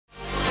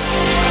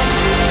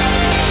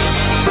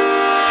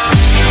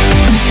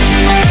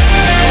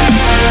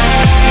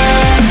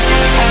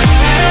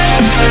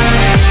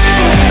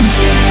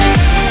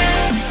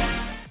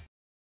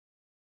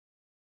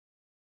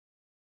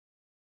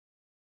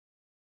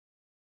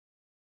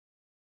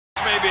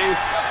baby.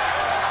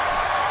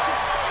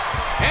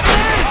 And it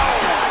is!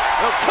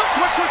 The kill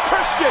switch with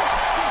Christian.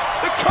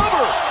 The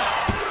cover.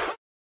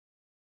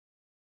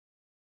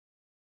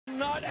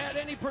 Not add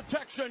any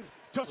protection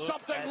to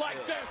something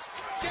like this.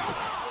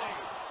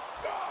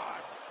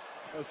 God.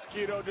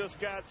 Mosquito just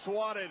got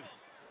swatted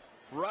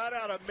right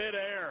out of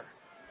midair.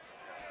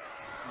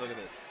 Look at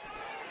this.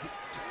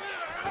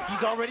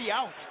 He's already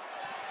out.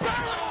 It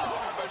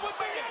would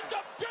be end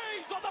of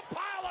days on the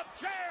pile of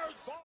chairs.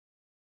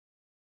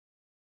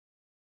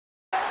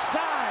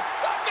 Side.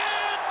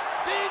 Second.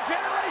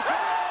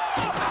 Degeneration.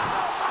 Oh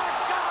my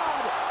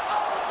God.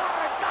 Oh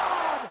my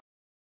God.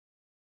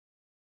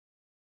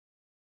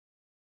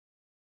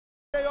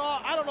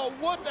 I don't know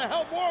what the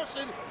hell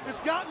Morrison has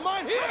got in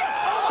mind here.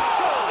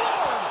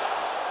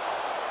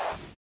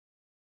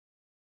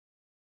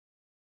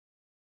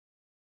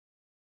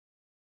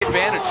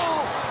 Advantage.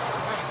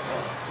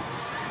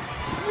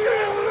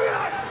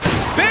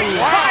 Big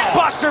spine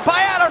buster by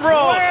Adam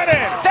Rose.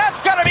 That's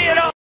gonna be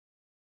enough.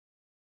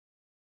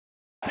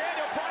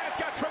 Daniel Bryan's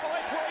got Triple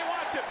H where he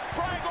wants it.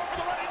 Bryan going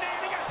for the running knee,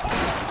 and he got a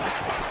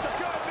spine buster.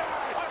 Good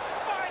night. A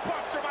spine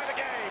buster by the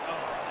game.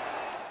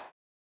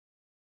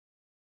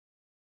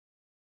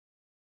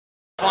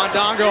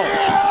 Fandango.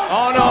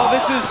 Oh no,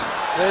 this is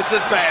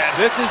bad.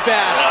 This is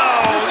bad.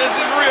 Oh, this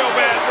is real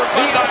bad for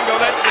Fandango.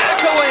 That's it.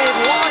 Accolade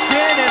locked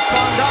in, and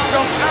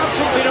Fandango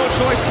absolutely no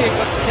choice, King,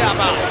 but to tap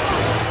out.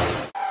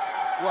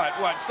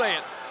 What? Say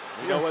it.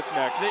 You know what's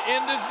next. The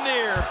end is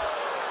near.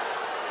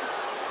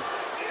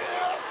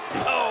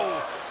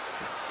 Oh.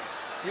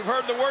 You've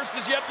heard the worst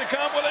is yet to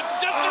come. Well,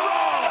 it's just a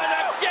roll. And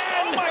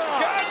again. Oh, my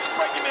gosh.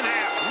 Break him in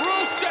half.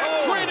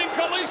 Rusev treating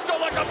Kalisto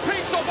like a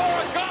piece of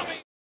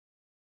origami.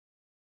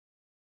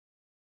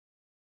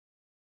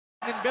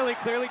 And Billy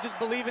clearly just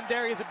believe in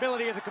Darius'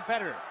 ability as a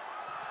competitor.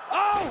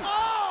 Oh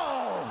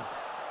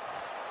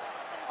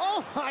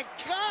my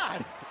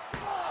God!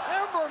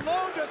 Ember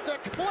Moon just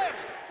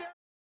eclipsed.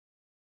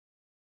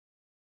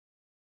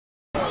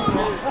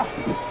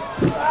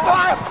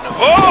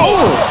 Oh!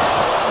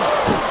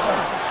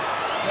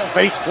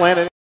 Face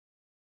planted.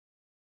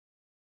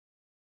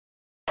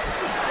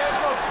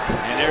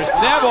 And there's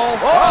Neville.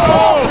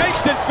 Oh!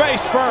 Kingston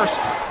face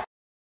first.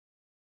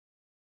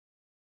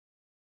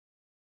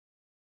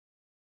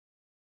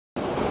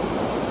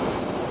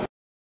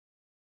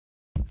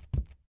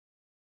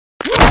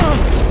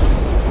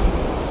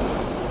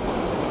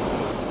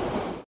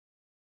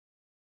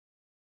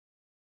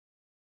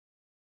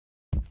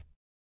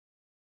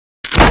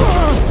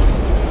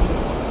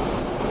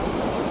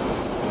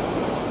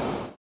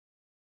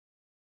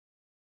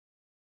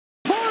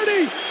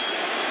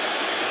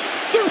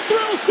 The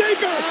thrill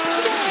seeker!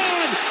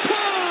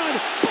 Todd!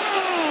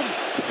 Bomb!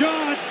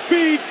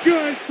 Godspeed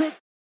good from...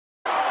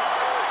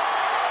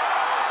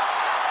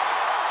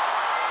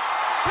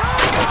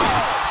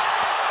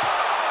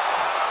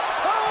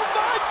 Oh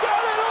my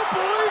God, I don't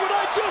believe what I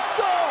just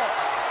saw.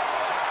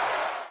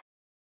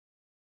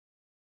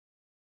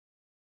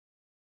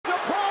 The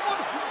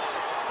problems!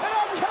 And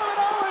now Kevin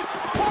Owens!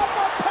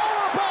 Pop-up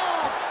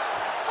powerbomb!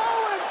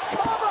 Owens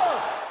cover!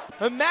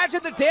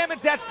 Imagine the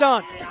damage that's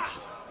done.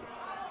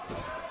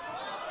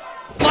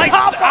 Lights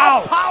Pop-up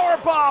out. power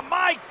bomb,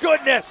 my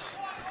goodness.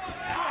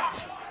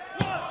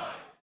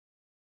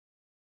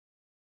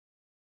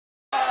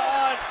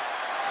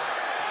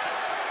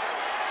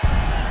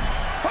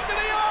 Hook of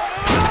the arm!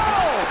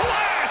 Oh!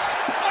 Clash!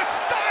 A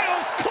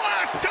Styles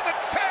clash to the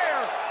chair!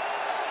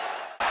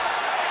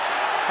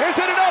 Is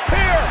it enough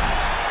here?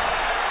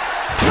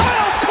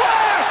 Styles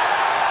clash!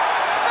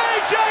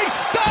 AJ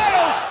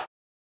Styles!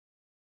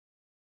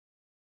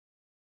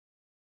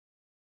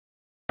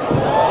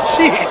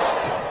 Jeez.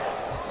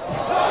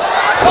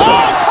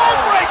 Oh,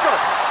 code breaker!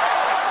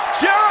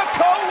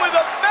 Jericho with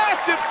a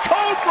massive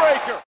code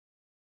breaker!